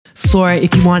So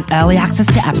if you want early access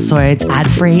to episodes,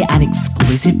 ad-free and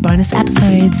exclusive bonus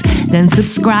episodes, then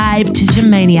subscribe to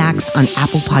Jamaniacs on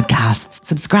Apple Podcasts.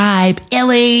 Subscribe,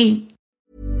 Illy.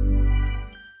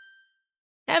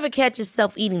 Ever catch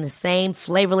yourself eating the same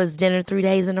flavorless dinner 3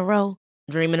 days in a row?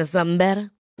 Dreaming of something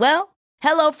better? Well,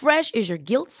 HelloFresh is your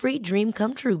guilt-free dream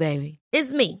come true, baby.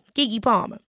 It's me, Keke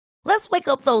Palmer. Let's wake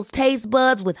up those taste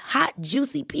buds with hot,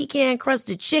 juicy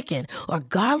pecan-crusted chicken or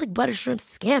garlic butter shrimp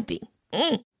scampi.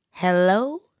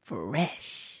 Hello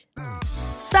Fresh.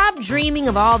 Stop dreaming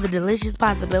of all the delicious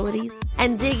possibilities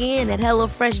and dig in at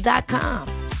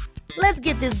HelloFresh.com. Let's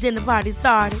get this dinner party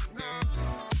started.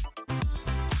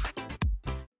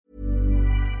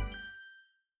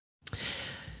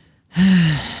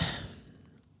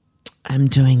 I'm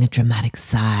doing a dramatic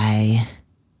sigh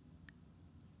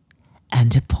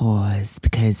and a pause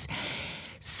because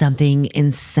something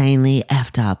insanely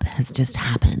effed up has just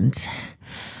happened.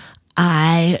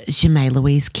 I, Jemay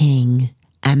Louise King,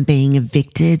 am being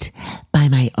evicted by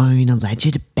my own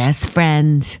alleged best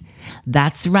friend.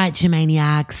 That's right,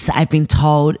 Jamaniacs. I've been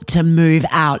told to move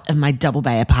out of my Double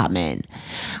Bay apartment.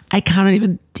 I can't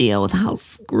even deal with how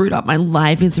screwed up my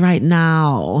life is right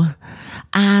now.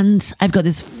 And I've got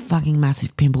this fucking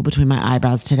massive pimple between my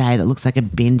eyebrows today that looks like a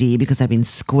bindi because I've been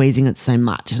squeezing it so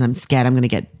much and I'm scared I'm going to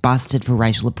get busted for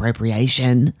racial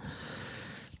appropriation.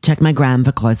 Check my gram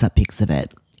for close-up pics of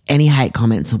it. Any hate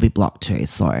comments will be blocked too,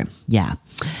 so yeah.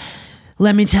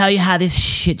 Let me tell you how this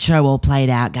shit show all played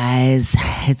out, guys.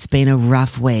 It's been a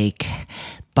rough week.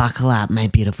 Buckle up, my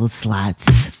beautiful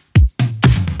sluts.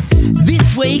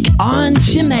 This week on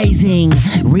Jamazing,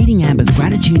 reading Amber's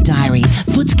gratitude diary,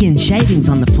 footskin shavings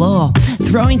on the floor,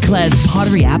 throwing Claire's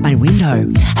pottery out my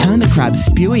window, hermit crab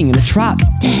spewing in a truck,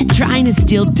 trying to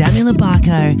steal Demi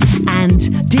Lovato, and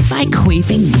did my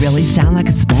queefing really sound like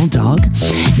a small dog?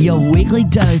 Your weekly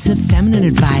dose of feminine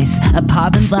advice,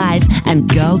 apartment life, and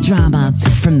girl drama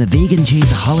from the vegan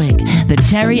cheesaholic, the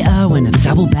Terry Irwin of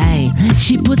Double Bay.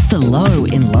 She puts the low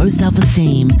in low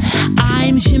self-esteem.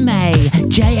 I'm Jemay,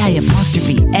 J-A-M-I-E.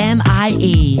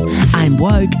 I'm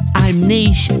woke, I'm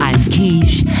niche, I'm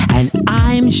quiche, and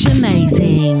I'm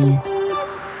Jamazing.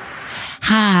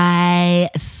 Hi.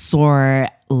 So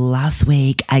last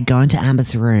week I go into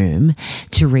Amber's room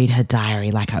to read her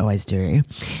diary like I always do.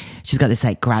 She's got this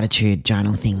like gratitude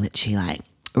journal thing that she like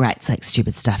writes like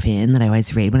stupid stuff in that I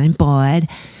always read when I'm bored.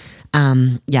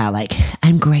 Like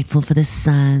I'm grateful for the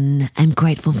sun. I'm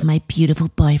grateful for my beautiful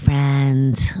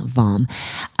boyfriend, Vom.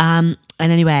 And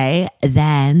anyway,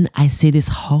 then I see this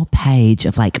whole page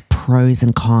of like pros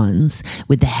and cons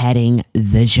with the heading,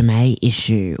 The Jemay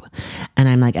Issue. And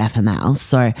I'm like, FML.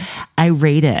 So I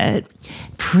read it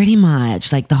pretty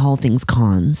much like the whole thing's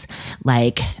cons,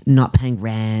 like not paying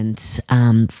rent,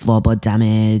 floorboard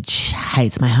damage,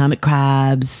 hates my hermit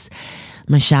crabs,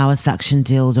 my shower suction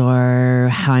dildo,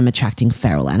 how I'm attracting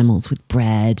feral animals with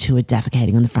bread who are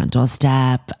defecating on the front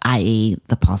doorstep, i.e.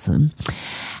 the possum,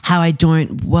 how I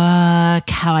don't work,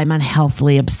 how I'm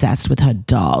unhealthily obsessed with her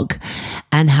dog,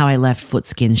 and how I left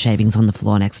footskin shavings on the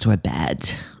floor next to her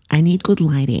bed. I need good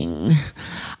lighting.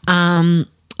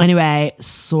 Anyway,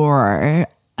 so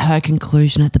her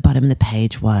conclusion at the bottom of the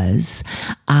page was,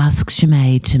 ask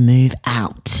Jemay to move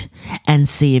out and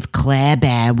see if Claire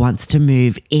Bear wants to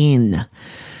move in.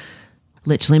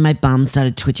 Literally, my bum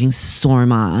started twitching so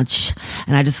much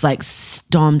and I just like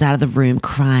stormed out of the room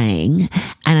crying,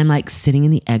 and I'm like sitting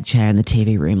in the egg chair in the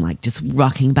TV room, like just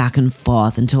rocking back and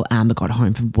forth until Amber got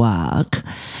home from work.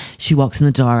 She walks in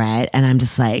the door, right? And I'm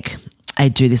just like, I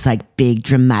do this like big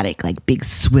dramatic, like big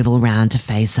swivel round to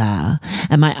face her,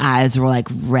 and my eyes are all like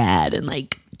red and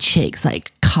like cheeks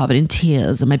like covered in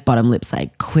tears and my bottom lip's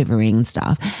like quivering and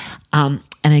stuff. And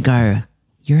I go,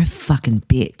 you're a fucking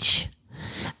bitch.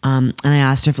 And I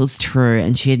asked her if it was true,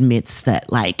 and she admits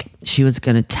that like she was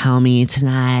going to tell me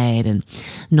tonight and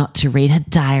not to read her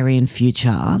diary in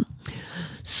future.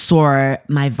 So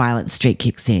my violent streak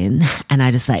kicks in and I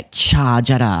just like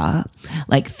charge at her,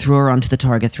 like threw her onto the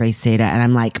Toga 3-seater, and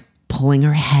I'm like pulling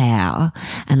her hair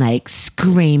and like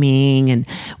screaming, and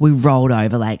we rolled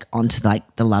over like onto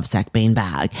like the Lovesack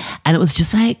beanbag, and it was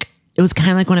just like, it was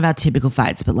kind of like one of our typical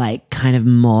fights, but like kind of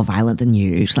more violent than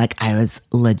usual. Like I was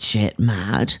legit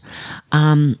mad.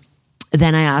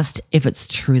 Then I asked if it's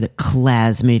true that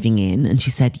Claire's moving in, and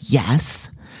she said yes.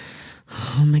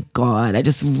 Oh my God, I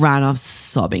just ran off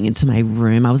sobbing into my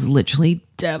room. I was literally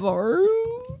devil.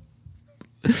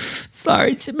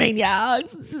 Sorry to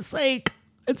maniacs. It's just like,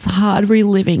 it's hard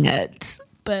reliving it,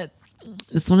 but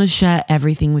I just want to share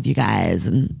everything with you guys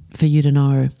and for you to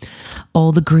know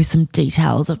all the gruesome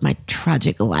details of my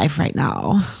tragic life right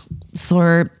now.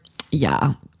 So,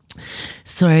 yeah.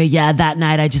 So yeah, that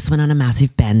night I just went on a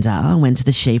massive bender, went to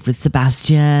the Sheaf with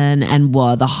Sebastian and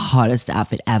wore the hottest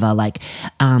outfit ever. Like,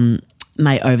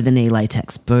 my over-the-knee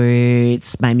latex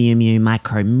boots, my Miu Miu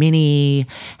Micro Mini,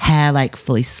 hair like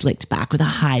fully slicked back with a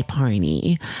high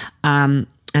pony. And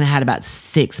I had about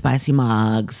 6 spicy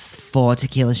mugs, 4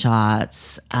 tequila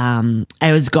shots. I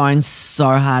was going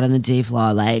so hard on the D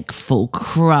floor, like full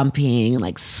crumping,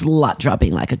 like slut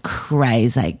dropping like a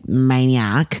crazy like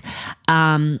maniac.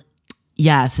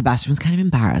 Yeah, Sebastian was kind of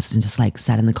embarrassed and just like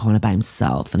sat in the corner by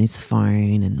himself on his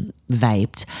phone and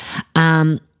vaped.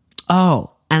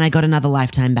 And I got another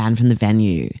lifetime ban from the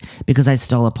venue because I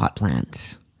stole a pot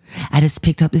plant. I just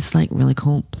picked up this like really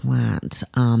cool plant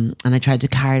and I tried to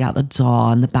carry it out the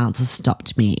door and the bouncer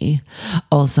stopped me.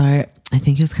 Also, I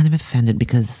think he was kind of offended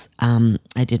because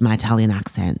I did my Italian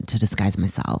accent to disguise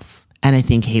myself. And I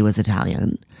think he was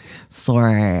Italian.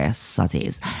 Sorry,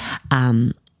 sotties.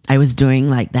 I was doing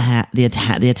like the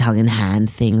Italian hand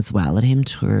thing as well at him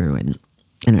too. And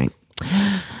anyway,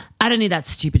 I don't need that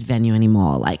stupid venue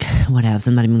anymore. Like, what else?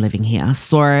 I'm not even living here.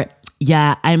 So,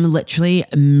 yeah, I'm literally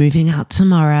moving out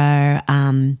tomorrow.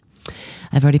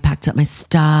 I've already packed up my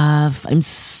stuff. I'm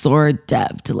so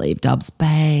dev to leave Dobbs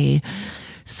Bay.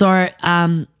 So,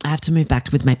 I have to move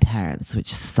back with my parents,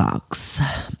 which sucks.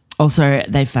 Also,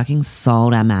 they fucking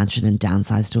sold our mansion and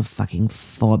downsized to a fucking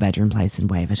 4-bedroom place in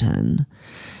Waverton.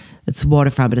 It's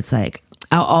waterfront, but it's like,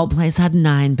 our old place had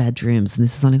 9 bedrooms and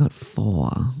this has only got 4.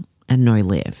 And no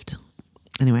lift.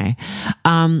 Anyway,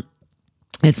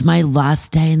 it's my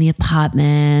last day in the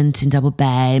apartment in Double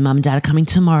Bay. Mum and Dad are coming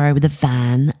tomorrow with a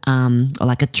van, or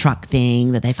like a truck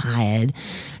thing that they've hired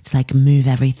to like move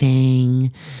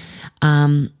everything.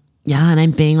 Yeah, and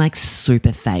I'm being like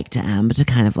super fake to Amber to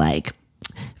kind of like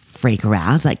freak her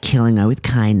out, like killing her with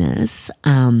kindness.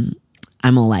 I'm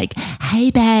all like, hey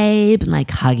babe, and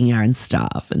like hugging her and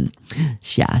stuff. And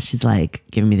yeah, she's like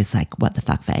giving me this like, what the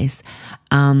fuck face.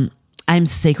 I'm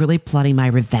secretly plotting my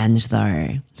revenge though.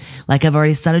 Like I've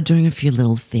already started doing a few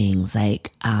little things.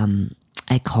 Like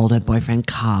I called her boyfriend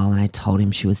Carl and I told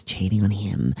him she was cheating on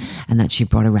him and that she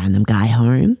brought a random guy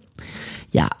home.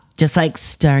 Yeah, just like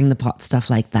stirring the pot, stuff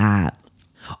like that.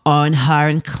 Oh, and her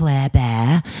and Claire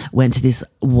Bear went to this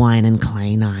wine and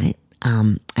clay night.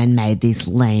 And made these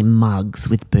lame mugs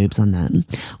with boobs on them,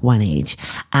 1 each.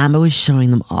 Amber was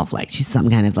showing them off like she's some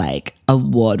kind of like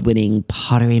award-winning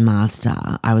pottery master.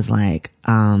 I was like,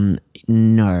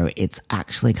 no, it's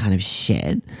actually kind of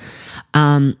shit.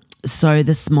 So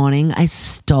this morning I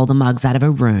stole the mugs out of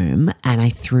a room and I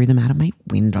threw them out of my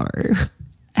window.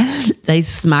 They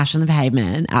smashed on the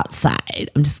pavement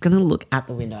outside. I'm just going to look out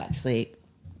the window actually.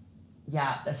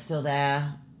 Yeah, they're still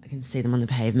there. I can see them on the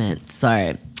pavement.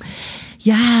 So,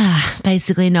 yeah,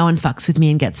 basically no one fucks with me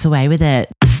and gets away with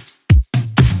it.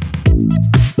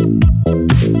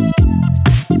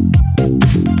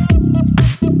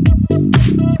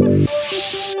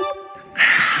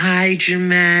 Hi,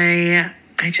 Jemay.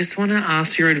 I just want to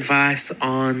ask your advice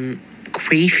on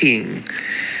queefing.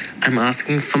 I'm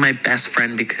asking for my best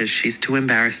friend because she's too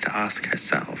embarrassed to ask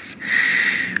herself.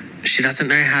 She doesn't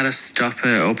know how to stop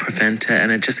it or prevent it,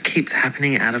 and it just keeps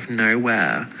happening out of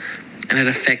nowhere. And it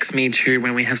affects me too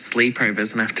when we have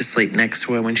sleepovers and I have to sleep next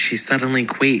to her. When she suddenly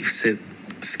queefs, it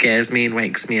scares me and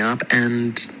wakes me up,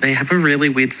 and they have a really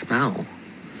weird smell.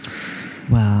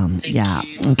 Well, yeah,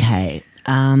 okay.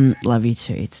 Love you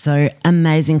too. So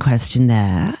amazing question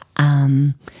there.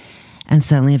 And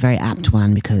certainly a very apt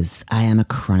one because I am a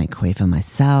chronic queefer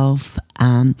myself.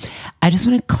 I just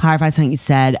want to clarify something you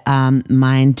said.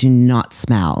 Mine do not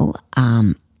smell.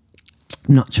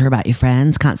 Not sure about your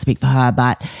friends, can't speak for her,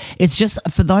 but it's just,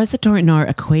 for those that don't know,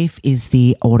 a queef is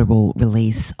the audible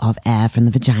release of air from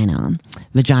the vagina.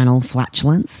 Vaginal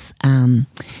flatulence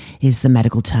is the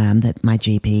medical term that my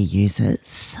GP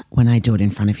uses when I do it in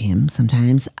front of him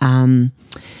sometimes.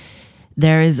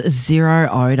 There is zero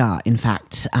odour. In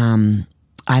fact,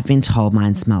 I've been told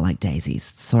mine smell like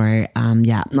daisies. So,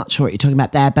 yeah, not sure what you're talking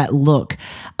about there. But look,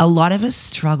 a lot of us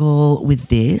struggle with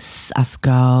this, us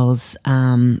girls.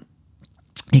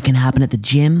 It can happen at the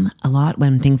gym a lot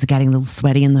when things are getting a little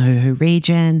sweaty in the hoo-hoo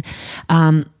region.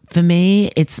 For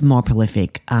me, it's more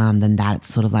prolific than that.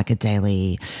 It's sort of like a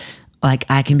daily, like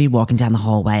I can be walking down the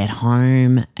hallway at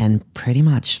home and pretty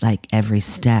much like every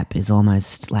step is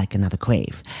almost like another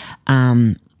queef.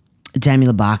 Demi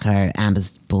Lovato,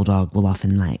 Amber's bulldog, will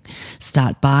often like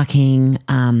start barking,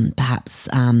 perhaps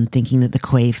thinking that the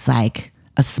queef's like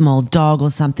a small dog or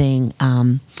something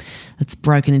that's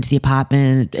broken into the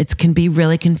apartment. It can be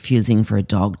really confusing for a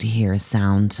dog to hear a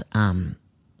sound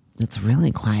that's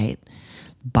really quite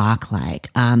bark-like.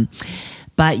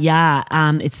 But yeah,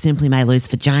 it's simply my loose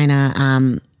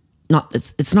vagina.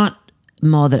 It's not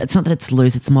that it's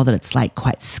loose. It's more that it's like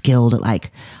quite skilled at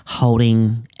like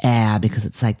holding air because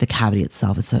it's like the cavity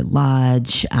itself is so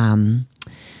large.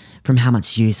 From how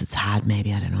much use it's had,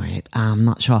 maybe, I don't know. I'm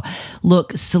not sure.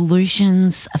 Look,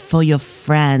 solutions for your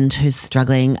friend who's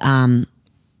struggling,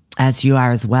 as you are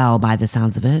as well, by the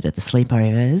sounds of it, at the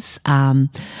sleepovers.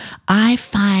 I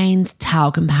find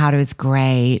talcum powder is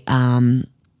great. I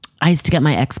used to get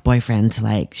my ex-boyfriend to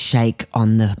like shake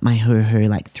on my hoo-hoo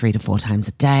like 3 to 4 times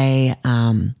a day.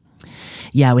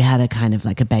 Yeah, we had a kind of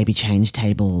like a baby change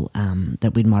table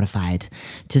that we'd modified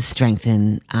to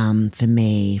strengthen for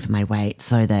me, for my weight,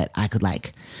 so that I could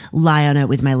like lie on it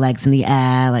with my legs in the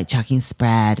air, like chucking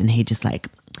spread, and he'd just like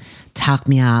talc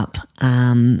me up.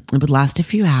 It would last a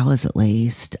few hours at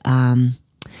least.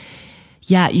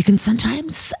 Yeah, you can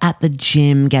sometimes at the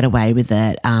gym get away with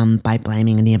it by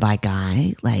blaming a nearby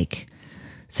guy, like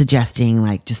suggesting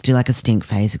like just do like a stink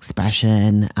face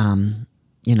expression,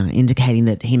 indicating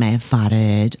that he may have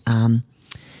farted.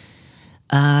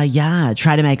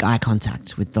 Try to make eye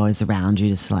contact with those around you,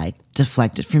 just like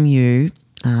deflect it from you.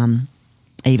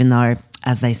 Even though,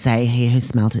 as they say, he who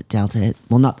smelt it dealt it.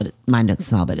 Well, not that mine don't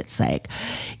smell, but it's like,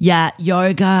 yeah,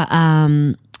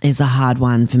 yoga is a hard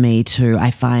one for me too. I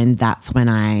find that's when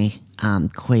I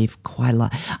queef quite a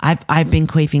lot. I've been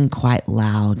queefing quite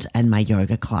loud in my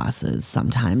yoga classes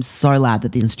sometimes, so loud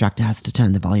that the instructor has to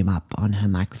turn the volume up on her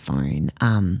microphone.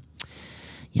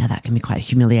 Yeah, that can be quite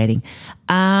humiliating.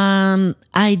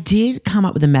 I did come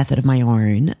up with a method of my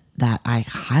own that I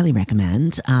highly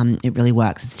recommend. It really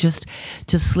works. It's just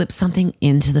to slip something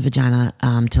into the vagina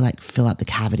to like fill up the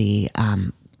cavity,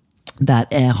 that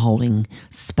air holding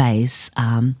space.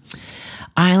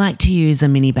 I like to use a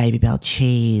mini Baby Bell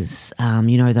cheese.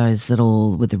 Those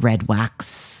little with the red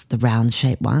wax, the round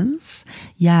shaped ones.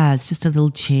 Yeah, it's just a little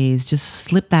cheese. Just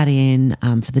slip that in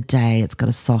for the day. It's got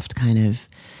a soft kind of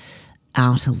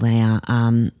outer layer.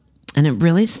 And it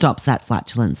really stops that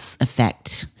flatulence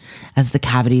effect as the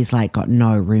cavity's like got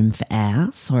no room for air.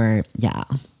 So yeah,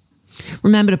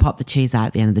 remember to pop the cheese out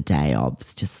at the end of the day.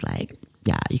 It's just like,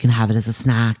 yeah, you can have it as a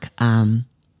snack.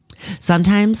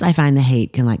 Sometimes I find the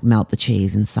heat can like melt the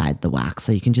cheese inside the wax.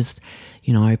 So you can just,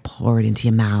 pour it into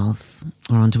your mouth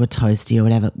or onto a toasty or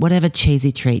whatever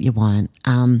cheesy treat you want.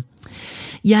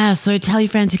 So tell your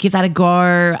friend to give that a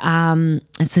go.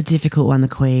 It's a difficult one, the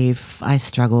queef. I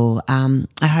struggle. I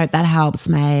hope that helps,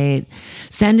 mate.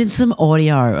 Send in some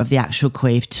audio of the actual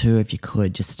queef too, if you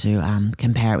could, just to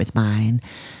compare it with mine.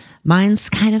 Mine's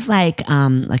kind of like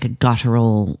a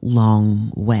guttural,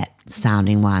 long, wet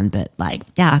sounding one, but like,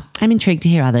 yeah, I'm intrigued to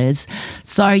hear others.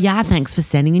 So yeah, thanks for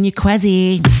sending in your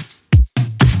quezzy.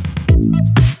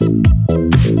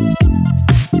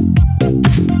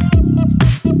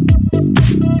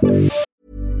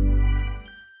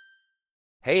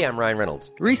 Hey, I'm Ryan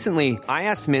Reynolds. Recently, I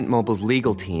asked Mint Mobile's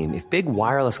legal team if big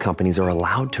wireless companies are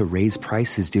allowed to raise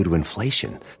prices due to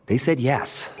inflation. They said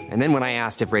yes. And then when I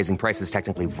asked if raising prices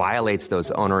technically violates those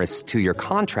onerous 2-year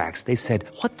contracts, they said,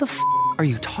 "What the f*** are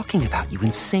you talking about, you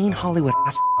insane Hollywood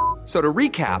ass?" So to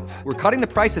recap, we're cutting the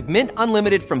price of Mint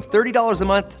Unlimited from $30 a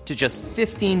month to just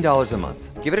 $15 a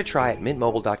month. Give it a try at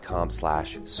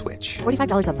mintmobile.com/switch.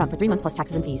 $45 up front for 3 months plus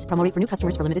taxes and fees. Promo rate for new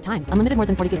customers for limited time. Unlimited more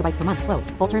than 40 gigabytes per month. Slows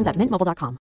full terms at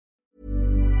mintmobile.com.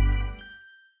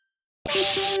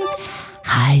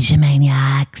 Hi,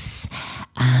 Gemaniacs.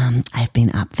 I've been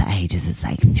up for ages. It's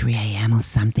like 3 a.m. or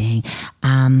something.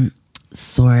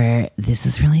 So this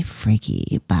is really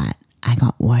freaky, but I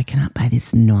got woken up by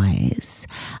this noise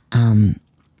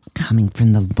coming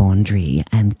from the laundry,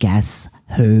 and guess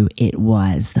who it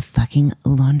was? The fucking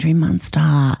laundry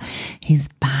monster. He's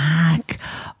back.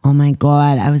 Oh my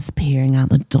God. I was peering out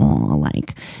the door,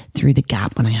 like through the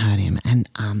gap when I heard him, and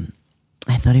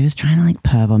I thought he was trying to like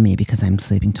perv on me because I'm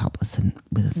sleeping topless and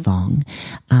with a thong.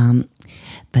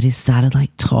 But he started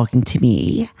like talking to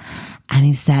me, and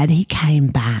he said he came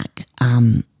back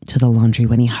to the laundry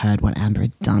when he heard what Amber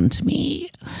had done to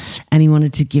me, and he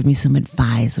wanted to give me some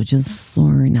advice, which is so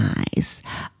nice.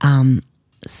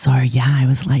 So yeah, I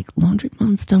was like, "Laundry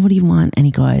monster, what do you want?" And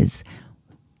he goes,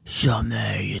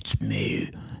 "Jamie, it's me,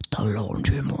 the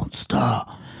laundry monster.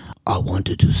 I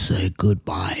wanted to say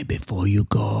goodbye before you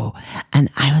go." And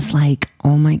I was like,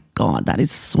 oh my God, that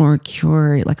is so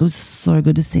cute. Like, it was so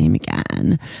good to see him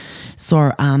again.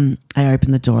 So I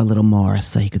opened the door a little more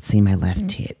so he could see my left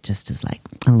tit, just as like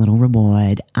a little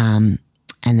reward. And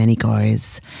then he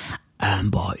goes,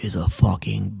 "Amber is a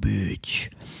fucking bitch."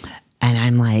 And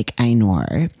I'm like, I know.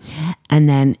 And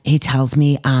then he tells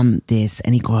me this,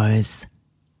 and he goes,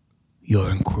 "You're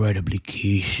incredibly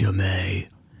quiche, May.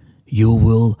 You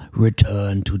will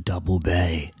return to Double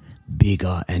Bay,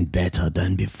 bigger and better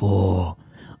than before.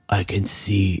 I can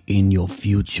see in your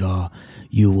future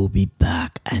you will be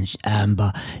back and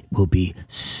Amber will be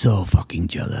so fucking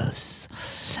jealous.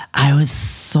 I was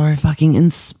so fucking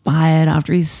inspired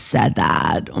after he said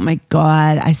that. Oh my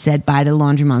God. I said bye to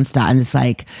Laundry Monster and just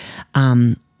like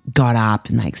got up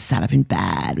and like sat up in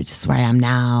bed, which is where I am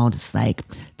now, just like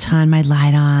turned my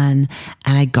light on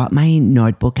and I got my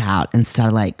notebook out and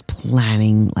started like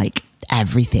planning like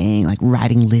everything, like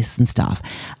writing lists and stuff.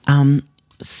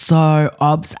 So,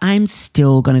 obs, I'm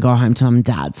still going to go home to mum and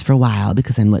dad's for a while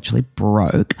because I'm literally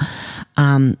broke.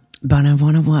 But I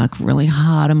want to work really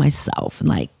hard on myself and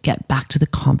like get back to the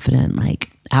confident, like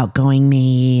outgoing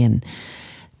me and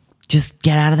just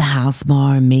get out of the house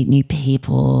more and meet new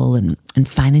people and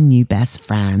find a new best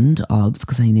friend, obs,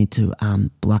 because I need to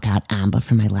block out Amber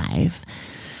from my life.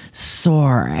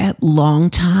 So,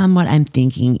 long term, what I'm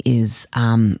thinking is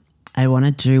I want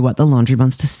to do what the Laundry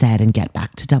Monster said and get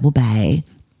back to Double Bay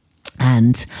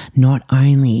and not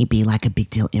only be like a big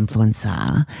deal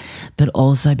influencer, but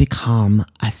also become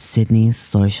a Sydney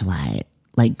socialite.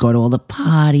 Like go to all the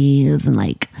parties and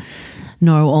like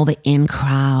know all the in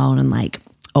crowd and like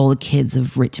all the kids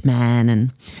of rich men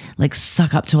and like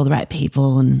suck up to all the right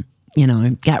people and, you know,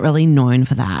 get really known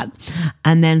for that.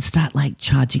 And then start like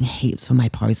charging heaps for my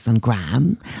posts on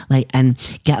Gram, like, and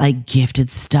get like gifted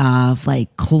stuff,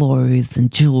 like clothes and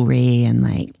jewelry. And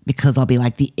like, because I'll be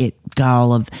like the it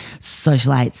girl of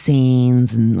socialite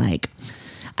scenes. And like,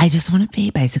 I just want to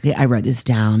be basically, I wrote this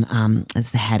down as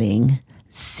the heading,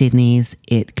 Sydney's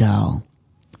it girl.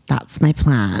 That's my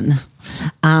plan.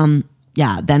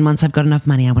 Yeah, then once I've got enough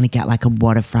money, I want to get like a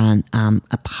waterfront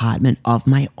apartment of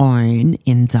my own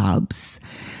in Dubs,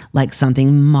 like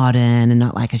something modern and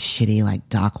not like a shitty like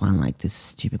dark one like this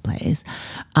stupid place,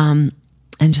 and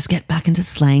just get back into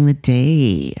slaying the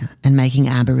D and making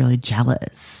Amber really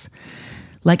jealous.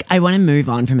 Like I want to move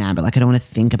on from Amber, like I don't want to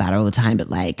think about her all the time, but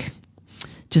like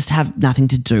just have nothing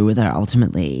to do with her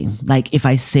ultimately. Like if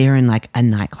I see her in like a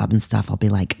nightclub and stuff, I'll be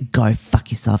like, go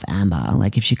fuck yourself, Amber.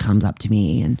 Like if she comes up to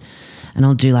me and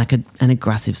I'll do like an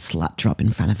aggressive slut drop in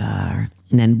front of her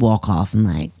and then walk off and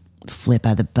like flip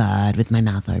her the bird with my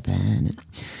mouth open. And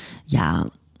yeah,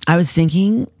 I was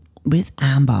thinking with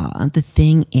Amber, the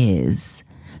thing is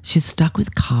she's stuck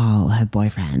with Carl, her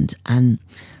boyfriend, and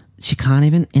she can't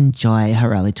even enjoy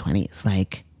her early 20s.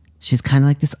 Like she's kind of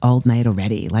like this old maid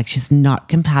already. Like she's not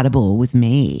compatible with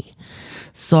me.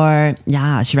 So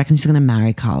yeah, she reckons she's going to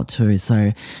marry Carl too.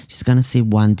 So she's going to see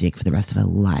one dick for the rest of her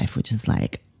life, which is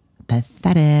like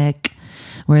pathetic.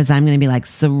 Whereas I'm going to be like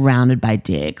surrounded by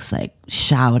dicks, like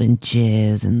showered in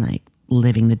jizz and like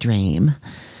living the dream.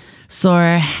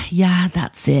 So yeah,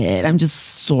 that's it. I'm just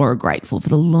so grateful for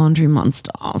the Laundry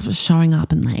Monster for showing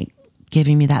up and like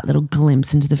giving me that little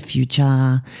glimpse into the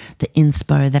future, the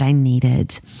inspo that I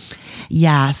needed.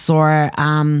 Yeah, so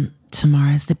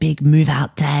tomorrow's the big move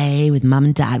out day with mum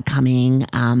and dad coming.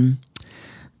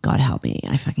 God help me,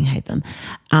 I fucking hate them.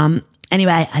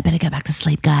 Anyway, I better go back to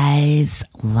sleep, guys.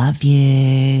 Love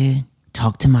you.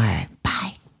 Talk tomorrow.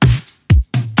 Bye.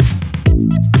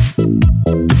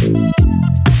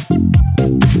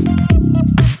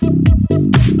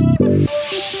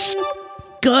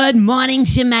 Good morning,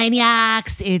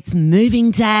 Shemaniacs. It's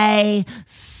moving day.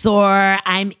 So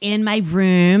I'm in my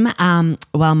room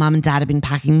while mum and dad have been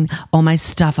packing all my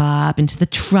stuff up into the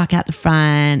truck out the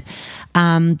front,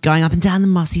 going up and down the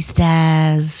mossy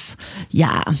stairs.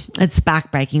 Yeah, it's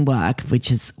backbreaking work,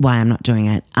 which is why I'm not doing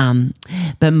it.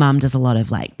 But mum does a lot of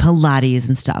like Pilates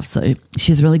and stuff. So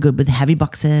she's really good with heavy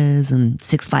boxes and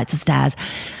 6 flights of stairs.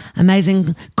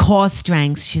 Amazing core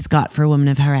strength she's got for a woman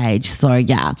of her age. So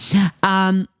yeah,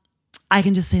 I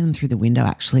can just see them through the window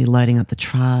actually loading up the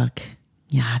truck.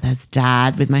 Yeah, there's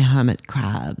Dad with my hermit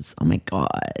crabs. Oh my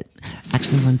God.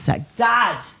 Actually, one sec.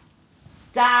 Dad,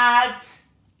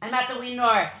 I'm at the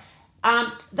window.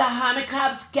 The hermit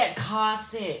crabs get car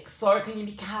sick. So can you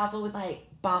be careful with like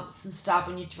bumps and stuff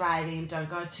when you're driving? Don't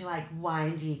go too like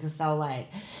windy because they'll like,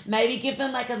 maybe give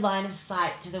them like a line of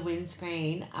sight to the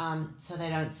windscreen so they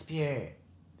don't spew.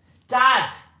 Dad,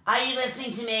 are you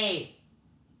listening to me?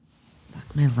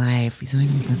 Fuck my life. He's not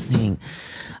even listening.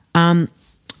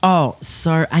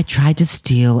 So I tried to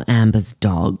steal Amber's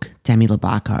dog, Demi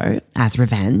Lovato, as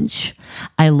revenge.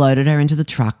 I loaded her into the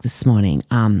truck this morning,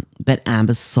 but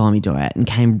Amber saw me do it and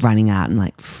came running out and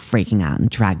like freaking out and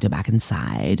dragged her back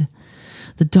inside.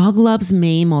 The dog loves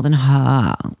me more than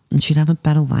her and she'd have a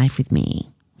better life with me.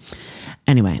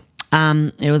 Anyway,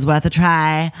 It was worth a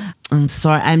try. I'm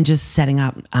sorry. I'm just setting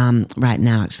up right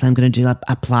now. Actually, I'm going to do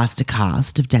a plaster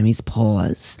cast of Demi's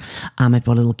paws. I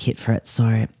bought a little kit for it.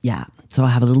 So, yeah. So I'll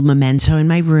have a little memento in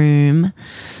my room.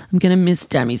 I'm going to miss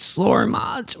Demi so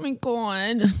much. Oh, my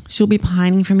God. She'll be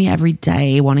pining for me every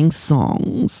day, wanting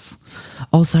songs.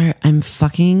 Also, I'm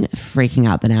fucking freaking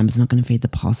out that Amber's not going to feed the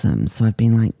possum. So I've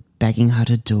been, like, begging her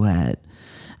to do it.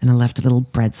 And I left a little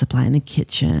bread supply in the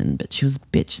kitchen, but she was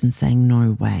bitch and saying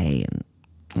no way.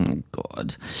 And oh,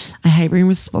 God. I hate being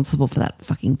responsible for that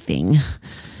fucking thing.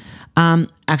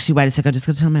 Actually, wait a sec. I just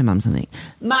got to tell my mum something.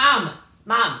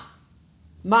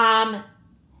 Mom,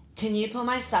 can you pull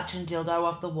my suction dildo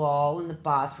off the wall in the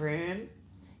bathroom?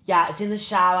 Yeah, it's in the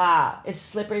shower. It's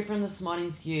slippery from this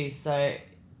morning's use, so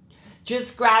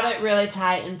just grab it really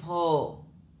tight and pull.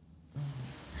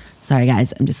 Sorry,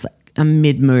 guys. I'm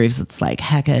mid-moves. It's like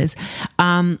hackers.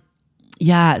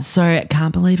 Yeah, so I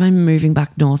can't believe I'm moving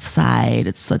back north side.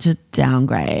 It's such a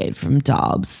downgrade from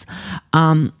Dobbs.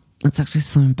 It's actually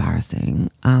so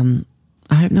embarrassing.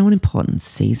 I hope no one important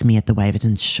sees me at the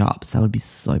Waverton shops. That would be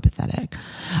so pathetic.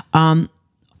 Oh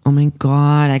my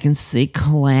God, I can see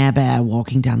Claire Bear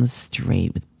walking down the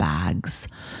street with bags.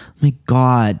 Oh my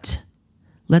God.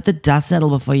 Let the dust settle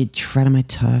before you tread on my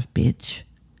turf, bitch.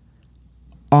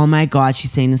 Oh my God,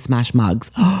 she's seen the smash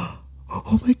mugs. Oh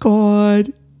my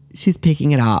God. She's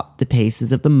picking it up, the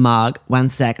pieces of the mug. One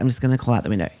sec, I'm just going to call out the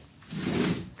window.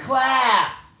 Claire,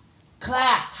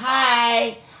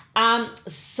 hi.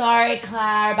 Sorry,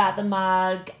 Claire, about the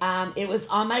mug. It was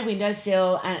on my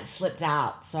windowsill and it slipped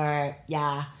out. So,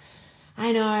 yeah.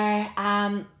 I know.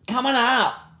 Come on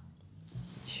up.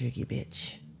 Cheeky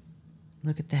bitch.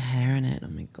 Look at the hair in it. Oh,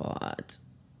 my God.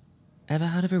 Ever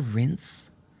heard of a rinse?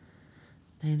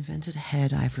 They invented hair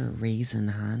dye for a reason,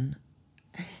 hun.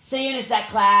 See you in a sec,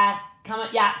 Claire. Come up.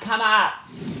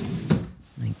 Oh,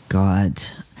 my God.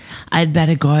 I'd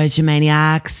better go,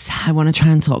 Germaniacs. I want to try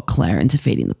and talk Claire into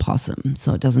feeding the possum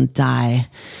so it doesn't die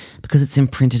because it's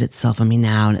imprinted itself on me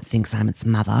now and it thinks I'm its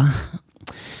mother.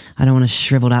 I don't want a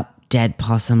shriveled up dead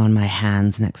possum on my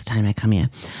hands next time I come here.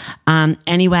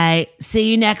 Anyway,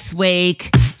 see you next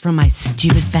week from my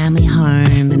stupid family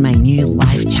home in my new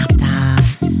life chapter.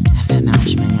 FML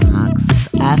Germaniacs.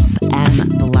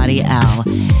 FM bloody L.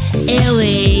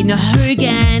 Illy,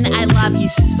 Nahugan, I love you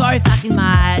so fucking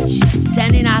much.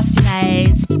 Send in us to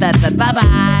Maze.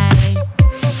 Bye-bye.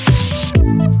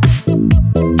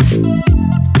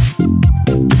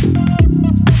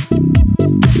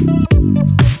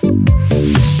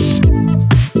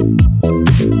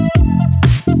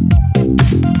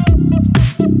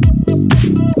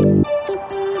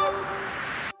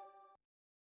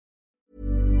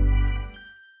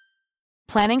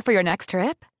 Planning for your next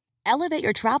trip? Elevate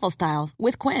your travel style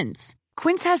with Quince.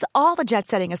 Quince has all the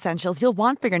jet-setting essentials you'll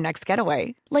want for your next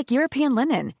getaway, like European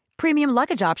linen, premium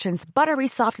luggage options, buttery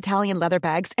soft Italian leather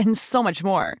bags, and so much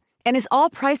more. And is all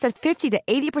priced at 50 to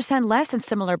 80% less than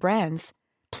similar brands.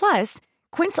 Plus,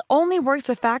 Quince only works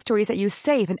with factories that use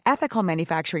safe and ethical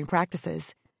manufacturing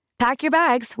practices. Pack your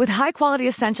bags with high-quality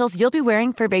essentials you'll be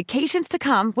wearing for vacations to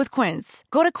come with Quince.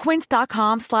 Go to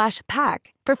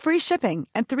quince.com/pack for free shipping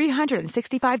and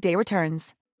 365-day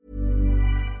returns.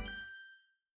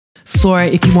 So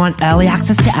if you want early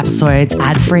access to episodes,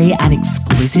 ad-free and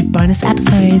exclusive bonus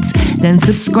episodes, then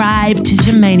subscribe to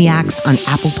Germaniacs on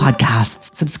Apple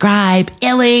Podcasts. Subscribe,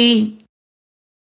 Illy!